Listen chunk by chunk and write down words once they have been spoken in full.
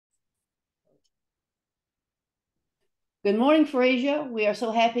Good morning, Fresia. We are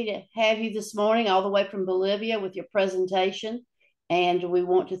so happy to have you this morning, all the way from Bolivia, with your presentation. And we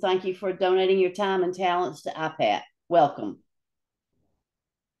want to thank you for donating your time and talents to IPAT. Welcome.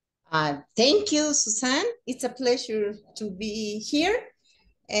 Thank you, Suzanne. It's a pleasure to be here.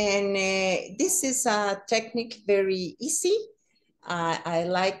 And this is a technique very easy. I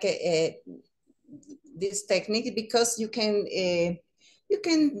like this technique because you can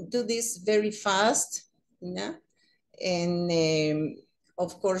do this very fast, you know? And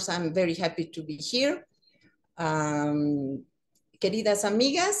of course, I'm very happy to be here. Queridas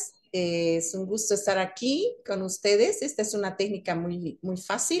amigas, es un gusto estar aquí con ustedes. Esta es una técnica muy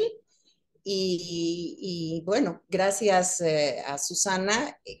fácil. Y bueno, gracias a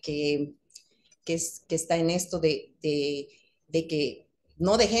Susana que está en esto de que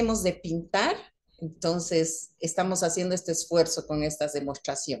no dejemos de pintar. Entonces, estamos haciendo este esfuerzo con estas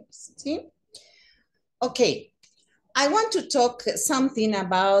demostraciones, ¿sí? Okay, I want to talk something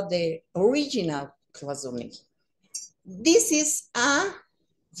about the original cloisonne. This is a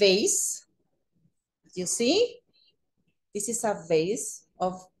vase, you see? This is a vase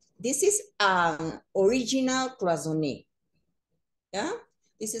of, this is an original cloisonne, yeah?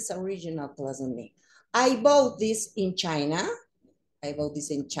 This is original cloisonne. I bought this in China. I bought this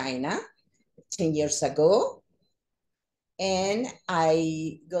in China 10 years ago. And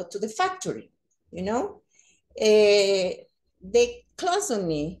I go to the factory, you know? The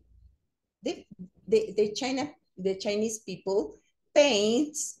cloisonne, the Chinese people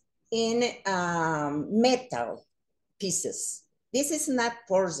paint in metal pieces. This is not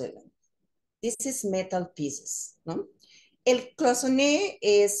porcelain. This is metal pieces, ¿no? El cloisonne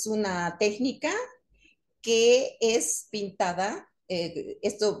es una técnica que es pintada,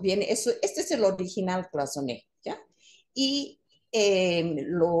 este es el original cloisonne, ¿ya? Y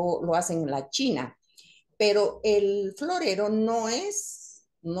lo hacen en la China, pero el florero no es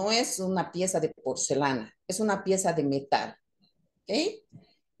una pieza de porcelana, es una pieza de metal, ¿ok?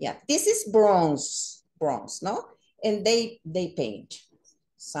 Yeah, this is bronze, ¿no? And they paint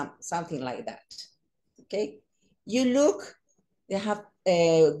something like that, okay? You look, they have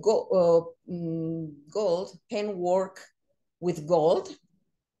gold, pen work with gold,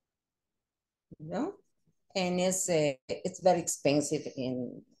 you know? And it's very expensive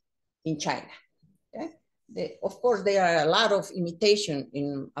in China. Okay? Of course, there are a lot of imitation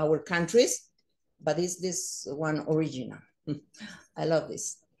in our countries, but is this one original? I love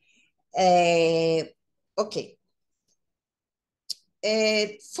this. Okay.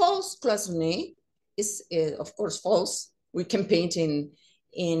 False cloisonne is, of course, false. We can paint in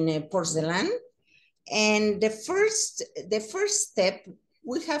porcelain. And the first step,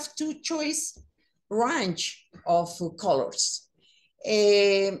 we have to choose range of colors.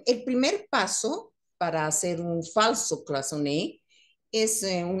 El primer paso para hacer un falso cloisonne es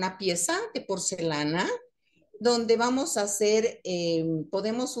una pieza de porcelana donde vamos a hacer,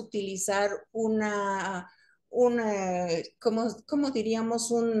 podemos utilizar ¿cómo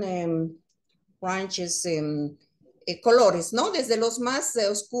diríamos? Ranges, colores, ¿no? Desde los más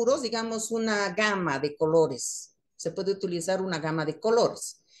oscuros, digamos, una gama de colores. Se puede utilizar una gama de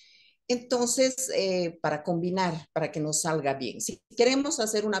colores. Entonces, para combinar, para que nos salga bien. Si queremos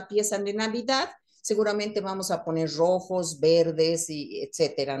hacer una pieza de Navidad, seguramente vamos a poner rojos, verdes, y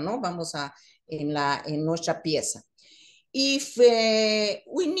etcétera, ¿no? Vamos a, en nuestra pieza. If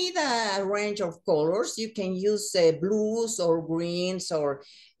we need a range of colors, you can use blues or greens or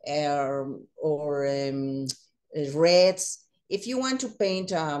reds. If you want to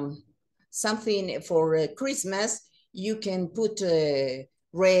paint something for Christmas, you can put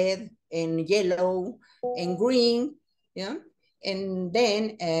red and yellow and green, yeah, and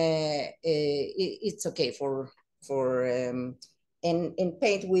then it's okay and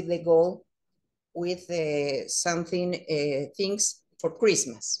paint with the gold with something things for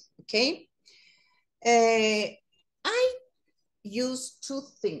Christmas. Okay, I use two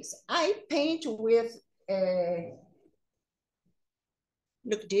things. I paint with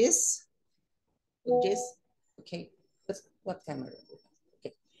look this, okay. What camera?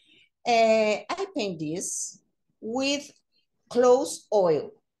 Okay, I paint this with clothes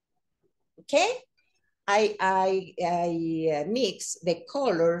oil. Okay, I mix the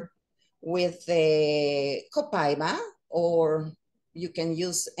color with the copaiba, or you can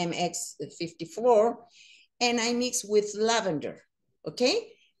use MX54, and I mix with lavender,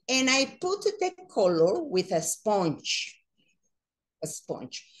 okay? And I put the color with a sponge.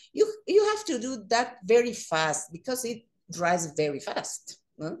 You have to do that very fast because it dries very fast,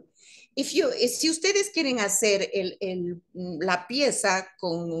 ¿no? Si ustedes quieren hacer la pieza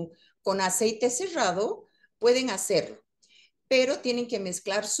con aceite cerrado, pueden hacerlo. pero tienen que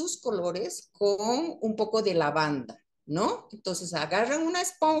mezclar sus colores con un poco de lavanda, ¿no? Entonces agarran una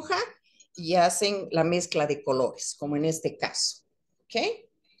esponja y hacen la mezcla de colores, como en este caso, ¿ok?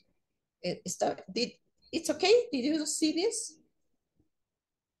 It's okay? Did you see this?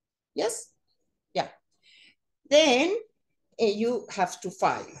 Yes? Yeah. Then you have to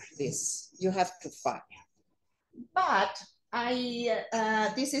fire this. You have to fire. But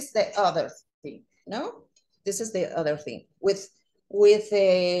this is the other thing, no? This is the other thing. With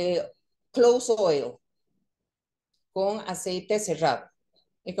close oil, con aceite cerrado.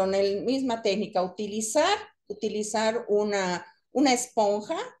 Y con la misma técnica, utilizar una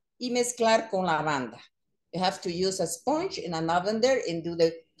esponja y mezclar con lavanda. You have to use a sponge and a lavender and do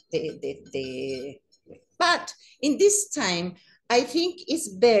but in this time, I think it's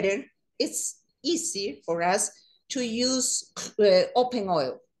better, it's easier for us to use open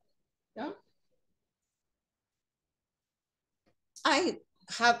oil. Yeah? I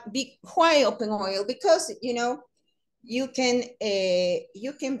have why open oil? Because, you know, you can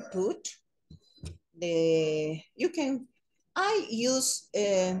put I use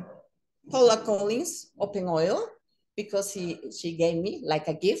Paula Collins open oil because she gave me like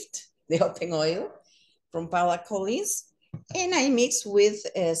a gift, the open oil from Paula Collins, and I mix with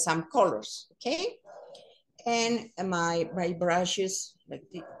some colors, okay? And my brushes, like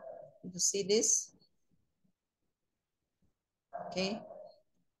this, you see this? Okay,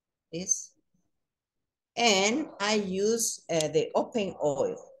 this. And I use the open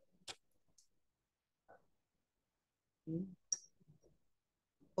oil.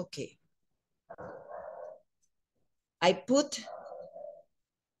 Okay. I put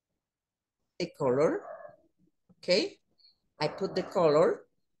the color, okay? I put the color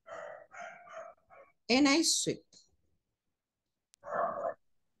and I sweep.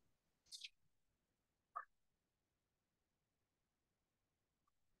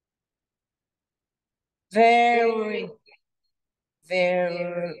 Very,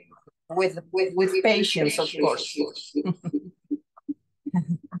 very, with patience, of course.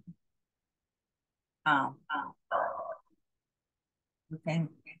 Okay,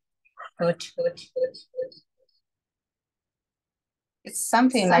 good. It's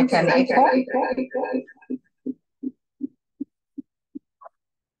something like an echo.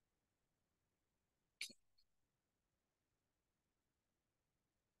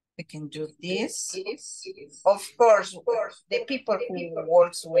 We can do this. Of course, the people who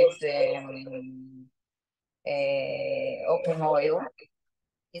works with open oil,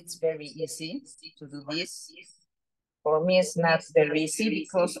 it's very easy to do this. For me, it's not very easy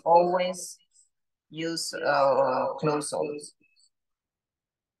because always use close oil.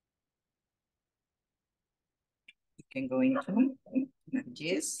 You can go into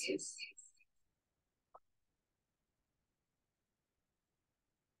this.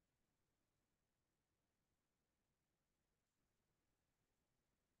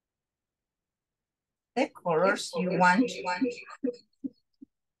 The colors you want.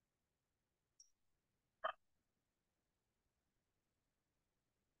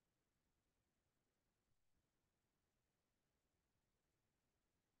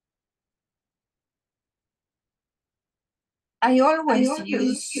 I always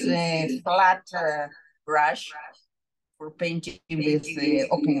use a flat brush for painting with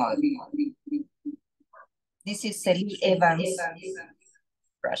open oil. This is Celie Evans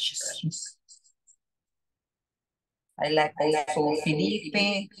brushes. I like also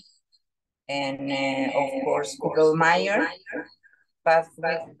Felipe and of course Google Meyer. But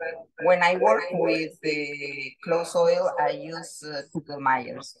when I work with the close oil, I use Google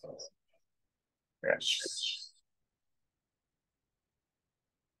Meyer's brushes.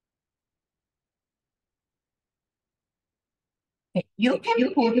 You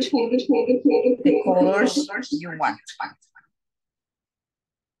can put the colors you want.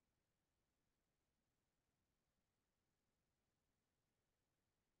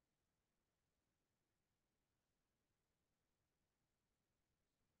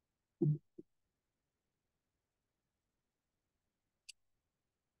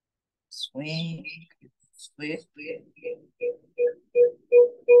 Sweet, sweet.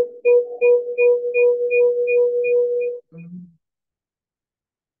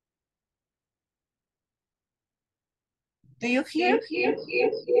 Do you hear?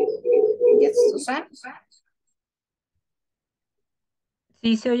 Yes, Susan.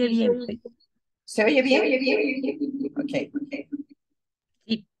 Sí, se oye bien. Sí. ¿Se oye bien? Ok.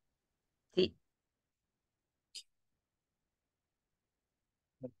 Sí. Sí.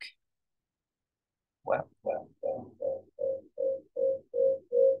 Okay. Well,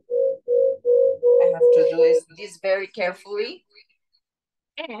 I have to do is this very carefully.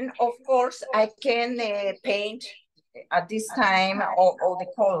 And of course, I can paint at this time all the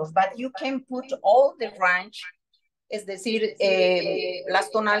colors, but you can put all the range, es decir,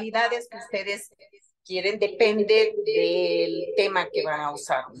 las tonalidades que ustedes quieren, depende del tema que van a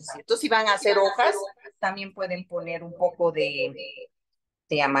usar. Entonces, si van a hacer hojas, también pueden poner un poco de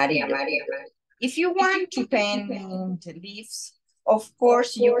amarillo. If you want to paint the leaves, of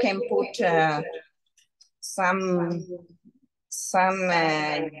course, you can put some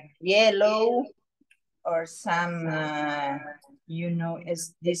yellow or some,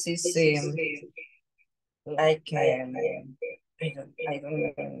 this is like, I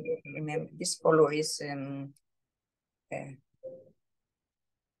don't remember, this color is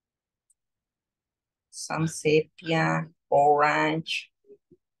some sepia, orange.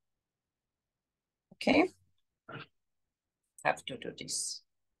 Okay, have to do this.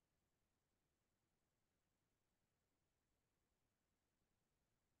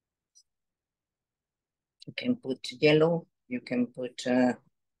 You can put yellow, you can put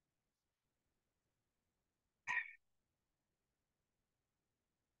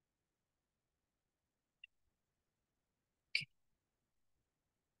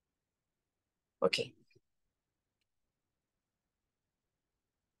okay.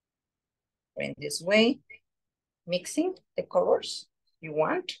 In this way, mixing the colors you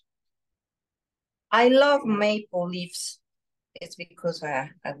want. I love maple leaves. It's because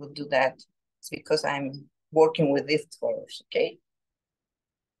I would do that. It's because I'm working with these colors, okay?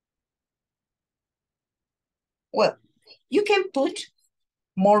 Well, you can put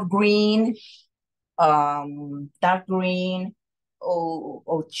more green, dark green,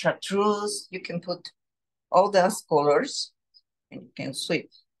 or chartreuse. You can put all those colors and you can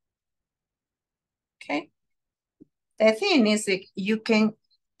sweep. Okay. The thing is that you can,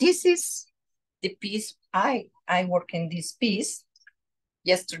 this is the piece, I work in this piece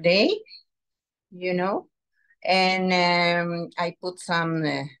yesterday, and I put some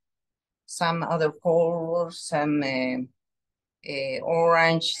other colors, some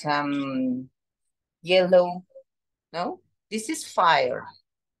orange, some yellow, no? This is fire.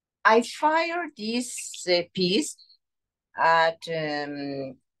 I fire this piece at,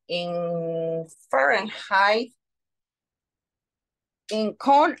 in Fahrenheit, in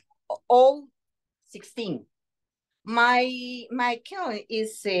cone 016. My kiln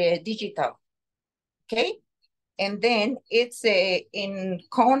is digital, okay? And then it's in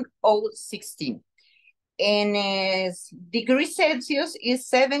cone 016. And degrees Celsius is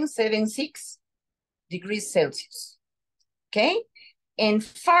 776 degrees Celsius, okay? And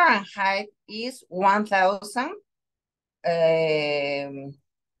Fahrenheit is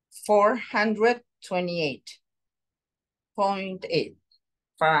 1,428.8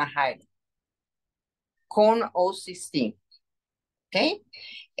 Fahrenheit. Con 016, ¿ok?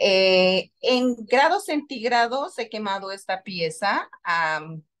 En grados centígrados he quemado esta pieza a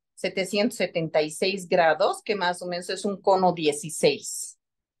 776 grados, que más o menos es un cono 16,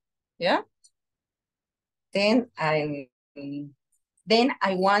 ¿ya? Then I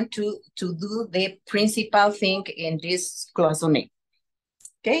want to do the principal thing in this cloisonne,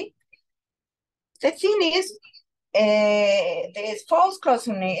 okay? The thing is, the false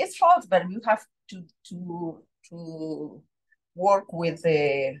cloisonne is false, but you have to work with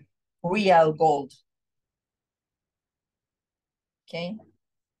the real gold. Okay.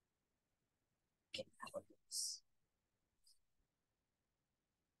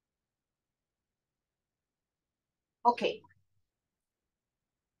 Okay.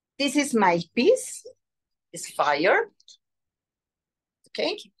 This is my piece. It's fire.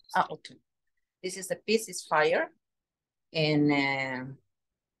 Okay. Okay. This is the piece. Is fire, and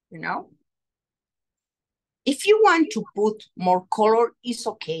if you want to put more color, it's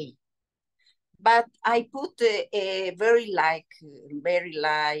okay. But I put a very light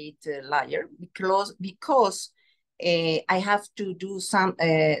layer because I have to do some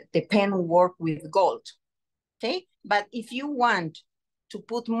the pen work with gold. Okay, but if you want to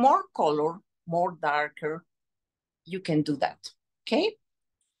put more color, more darker, you can do that. Okay.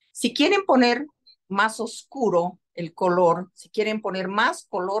 Si quieren poner más oscuro el color, si quieren poner más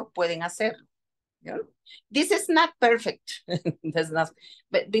color, pueden hacerlo. Yeah? This is not perfect. That's not,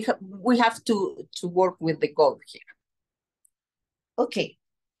 but we have to work with the gold here. Okay.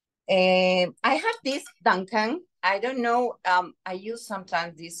 I have this Duncan. I don't know. I use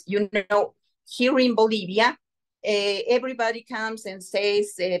sometimes this, here in Bolivia, everybody comes and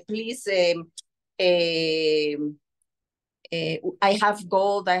says, please, I have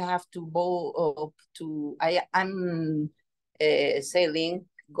gold, I have to I'm selling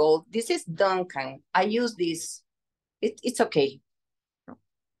gold. This is Duncan. I use this. It's okay.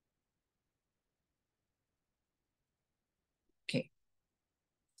 Okay.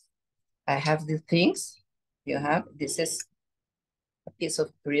 I have the things. You have, this is a piece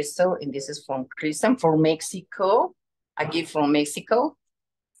of crystal, and this is from crystal from Mexico. A gift from Mexico.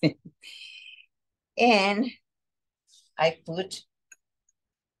 And I put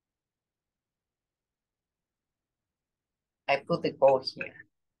the gold here.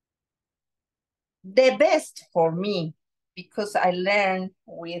 The best for me, because I learned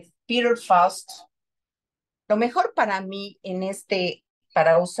with Peter Faust, lo mejor para mí en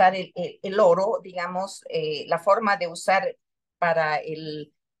para usar el oro, digamos, la forma de usar para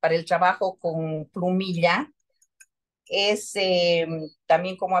el trabajo con plumilla, es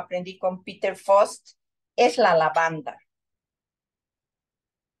también como aprendí con Peter Faust, es la lavanda.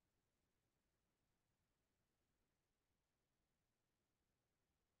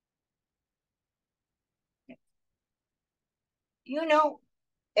 You know,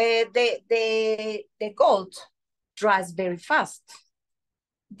 the gold dries very fast.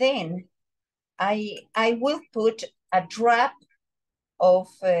 Then I will put a drop of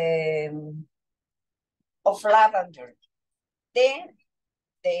lavender. Then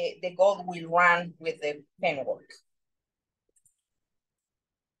the gold will run with the pen work.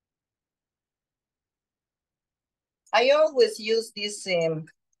 I always use this thing.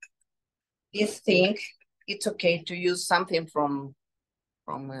 It's okay to use something from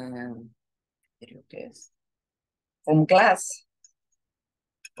glass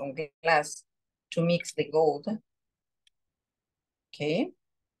to mix the gold. Okay.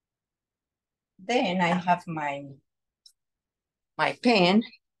 Then I have my pen,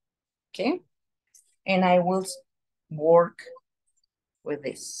 okay, and I will work with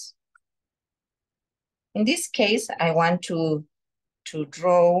this. In this case, I want to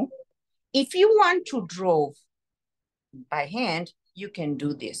draw. If you want to draw by hand, you can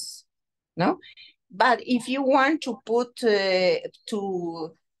do this, no? But if you want to put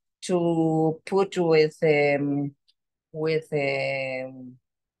with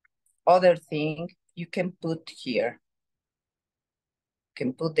other thing, you can put here. You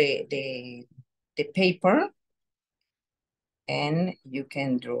can put the paper, and you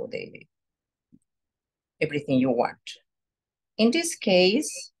can draw everything you want. In this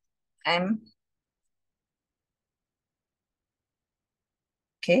case, I'm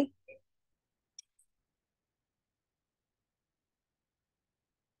okay.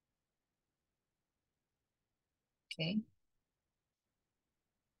 Okay.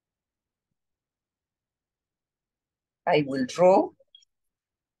 I will draw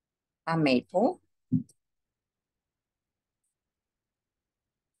a maple.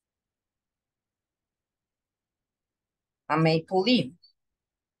 A maple leaf.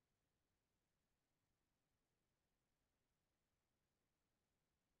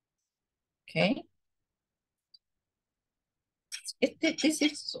 Okay. This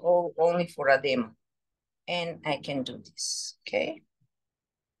is only for a demo. And I can do this, okay?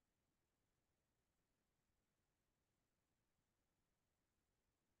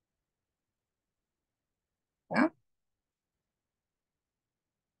 Yeah.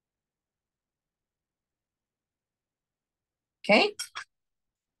 Okay.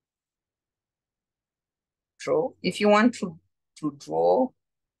 Draw. If you want to draw,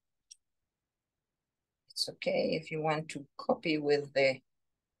 it's okay. If you want to copy with the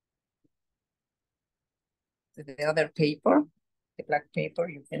other paper, the black paper,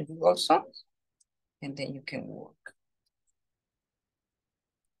 you can do also. And then you can work.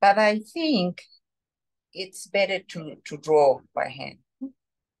 But I think it's better to draw by hand.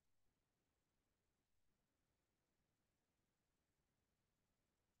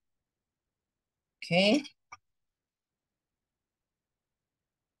 Okay.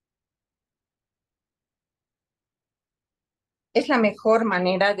 Es la mejor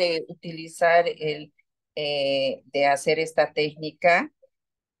manera de utilizar de hacer esta técnica,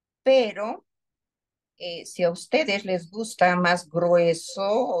 pero si a ustedes les gusta más grueso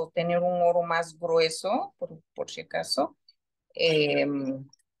o tener un oro más grueso, por si acaso,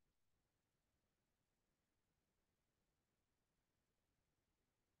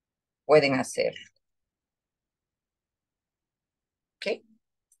 pueden hacer. ¿Ok?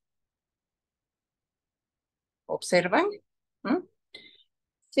 ¿Observan? ¿Mm?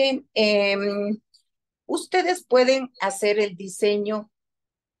 Sí, ustedes pueden hacer el diseño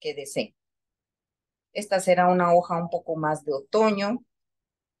que deseen. Esta será una hoja un poco más de otoño.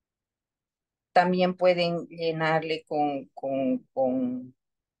 También pueden llenarle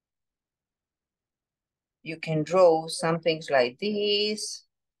you can draw some things like this.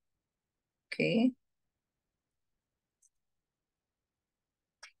 Okay.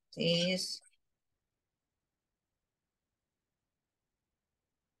 This.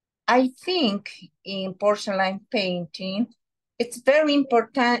 I think in porcelain painting, it's very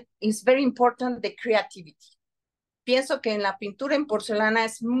important the creativity. Pienso que en la pintura en porcelana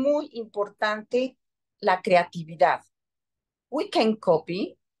es muy importante la creatividad. We can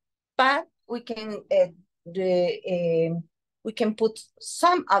copy, but we can put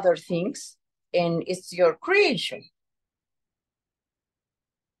some other things, and it's your creation.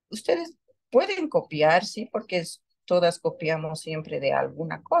 Ustedes pueden copiar, sí, porque todas copiamos siempre de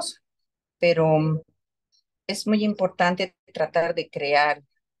alguna cosa, pero es muy importante tratar de crear.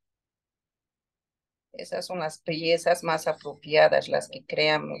 Esas son las piezas más apropiadas, las que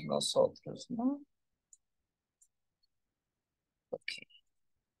creamos nosotros, ¿no? Okay.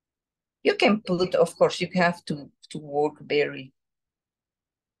 You can put, of course, you have to work very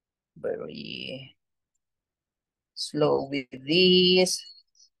slow with this.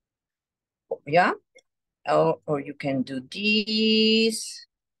 Yeah. Or you can do this.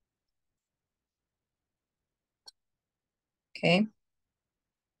 Okay.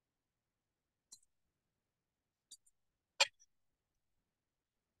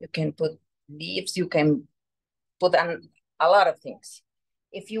 You can put leaves, you can put a lot of things.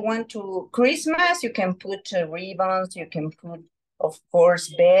 If you want to Christmas, you can put ribbons, you can put, of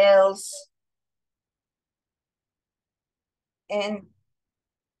course, bells. And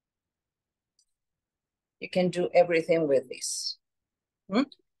you can do everything with this.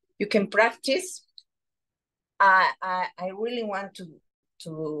 You can practice. I really want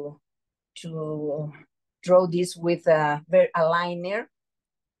to draw this with a liner,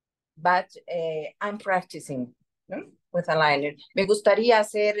 but I'm practicing with a liner. Me gustaría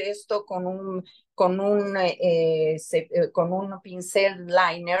hacer esto con un pincel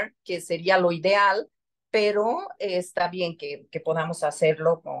liner, que sería lo ideal, pero está bien que podamos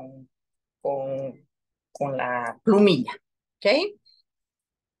hacerlo con la plumilla, okay?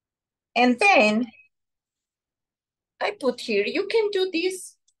 And then I put here, you can do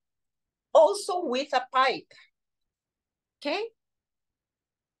this also with a pipe, okay?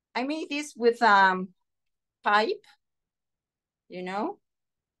 I made this with pipe, you know,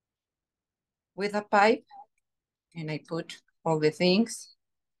 with a pipe, and I put all the things.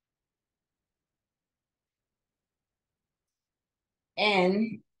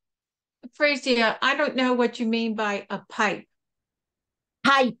 And Fresia, I don't know what you mean by a pipe.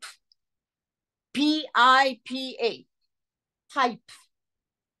 Pipe. P-I-P-A. Pipe.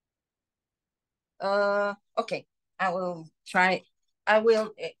 Okay, I will try. I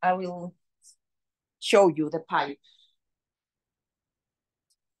will show you the pipe.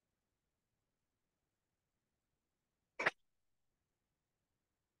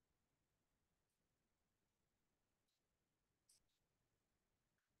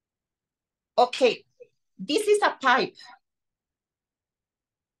 Okay, this is a pipe.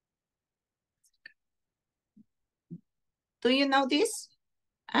 Do you know this?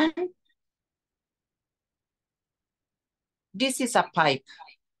 And this is a pipe.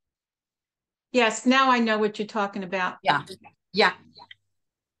 Yes, now I know what you're talking about. Yeah, yeah.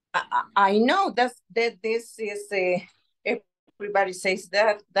 I know that this is everybody says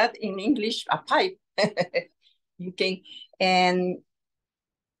that in English, a pipe. Okay, and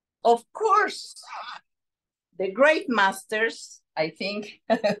of course, the great masters, I think,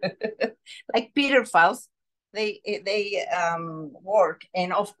 like Peter Faust, they work,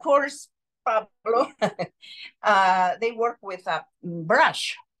 and of course, Pablo, they work with a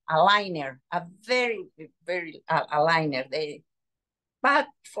brush, a liner, a very a liner. But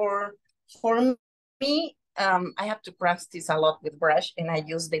for me, I have to practice a lot with brush, and I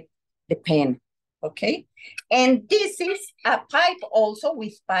use the pen. Okay, and this is a pipe also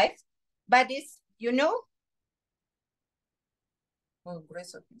with pipe, but it's, you know,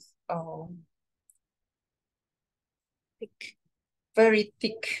 thick, very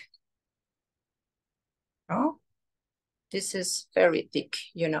thick. Oh, this is very thick,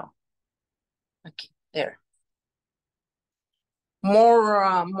 you know. Okay, there.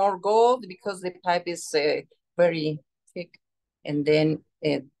 More gold because the pipe is very thick, and then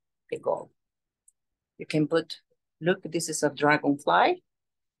the gold. You can put, look, this is a dragonfly.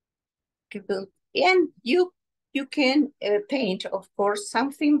 And you can paint, of course,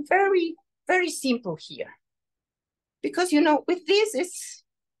 something very simple here. Because, you know, with this is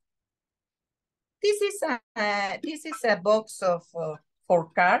a box of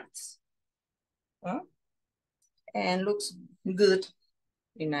 4 cards, and looks good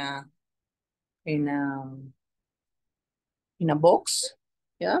in a box,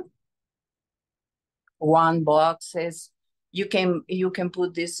 yeah. one boxes. You can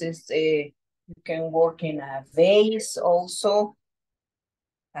put this as a, you can work in a vase also.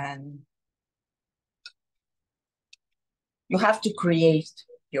 And you have to create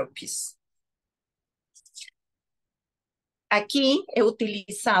your piece. Aquí he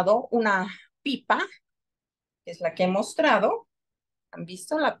utilizado una pipa, que es la que he mostrado. ¿Han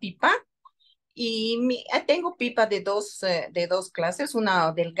visto la pipa? Y tengo pipa de dos clases,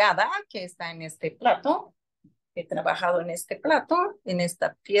 una delgada que está en este plato. He trabajado en este plato, en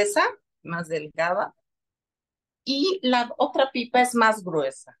esta pieza más delgada. Y la otra pipa es más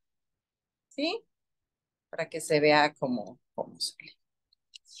gruesa. ¿Sí? Para que se vea cómo sale.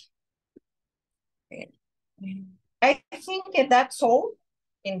 I think that's all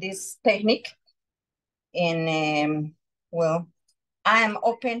in this technique. And well, I am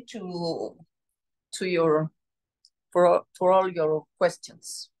open to for all your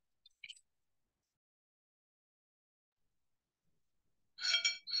questions.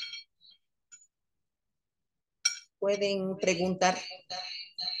 Pueden preguntar.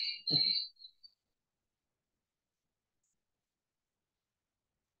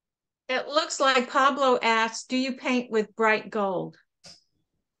 It looks like Pablo asked, do you paint with bright gold?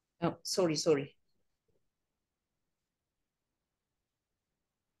 Oh, sorry.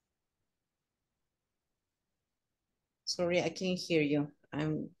 Sorry, I can't hear you.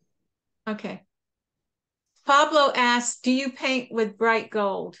 Okay. Pablo asked, do you paint with bright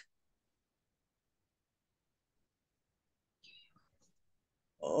gold?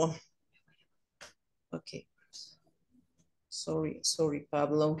 Oh, okay. Sorry,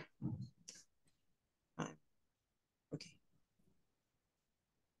 Pablo.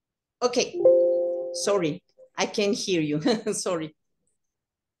 Okay. Sorry, I can't hear you. Sorry.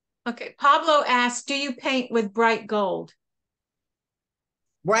 Okay. Pablo asked, do you paint with bright gold?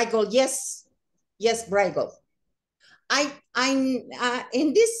 Bright gold, yes. Yes, bright gold. I'm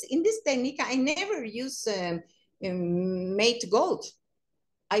in this technique, I never use matte gold.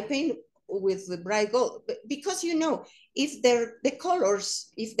 I paint with the bright gold because if the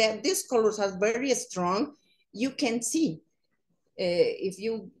colors, if these colors are very strong, you can see. If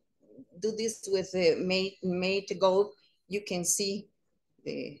you do this with matte gold, you can see.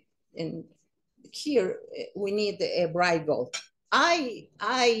 And here we need a bright gold. I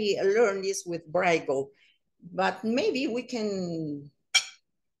learned this with bright gold, but maybe we can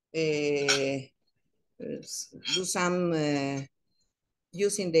do some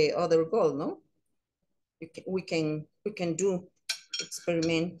using the other gold, no? We can do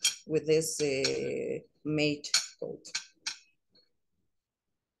experiment with this matte gold.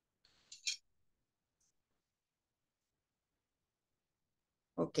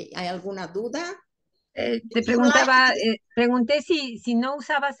 Ok, ¿hay alguna duda? Te preguntaba, pregunté si no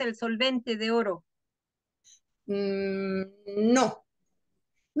usabas el solvente de oro. No.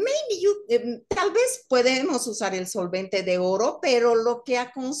 Maybe tal vez podemos usar el solvente de oro, pero lo que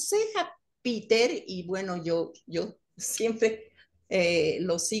aconseja Peter, y bueno, yo siempre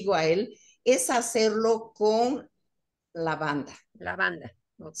lo sigo a él, es hacerlo con lavanda. Lavanda.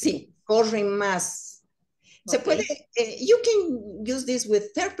 Okay. Sí, corre más. Se puede, you can use this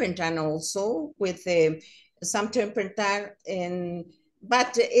with turpentine also, with some turpentine,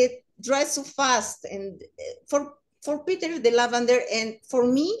 but it dries so fast. And for Peter, the lavender, and for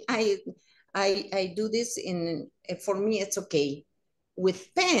me, I do this for me, it's okay.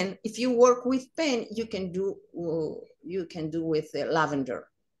 With pen, if you work with pen, you can do with lavender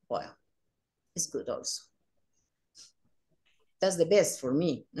oil. It's good also. That's the best for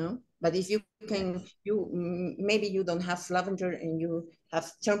me, no? But if you can, maybe you don't have lavender and you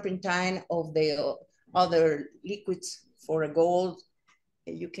have turpentine of the other liquids for a gold,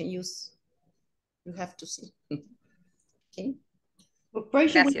 you can use, you have to see. Okay. Well,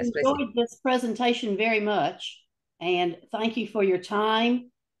 Fresia, we enjoyed this presentation very much, and thank you for your time.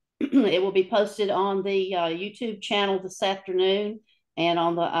 It will be posted on the YouTube channel this afternoon and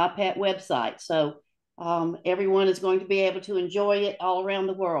on the IPAT website. So everyone is going to be able to enjoy it all around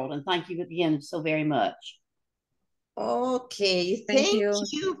the world. And thank you again so very much. Okay, thank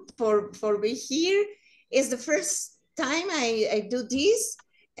you for being here. It's the first time I do this,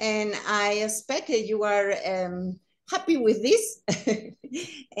 and I expect that you are happy with this.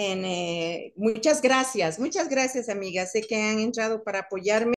 And muchas gracias, amigas. Sé que han entrado para apoyarme.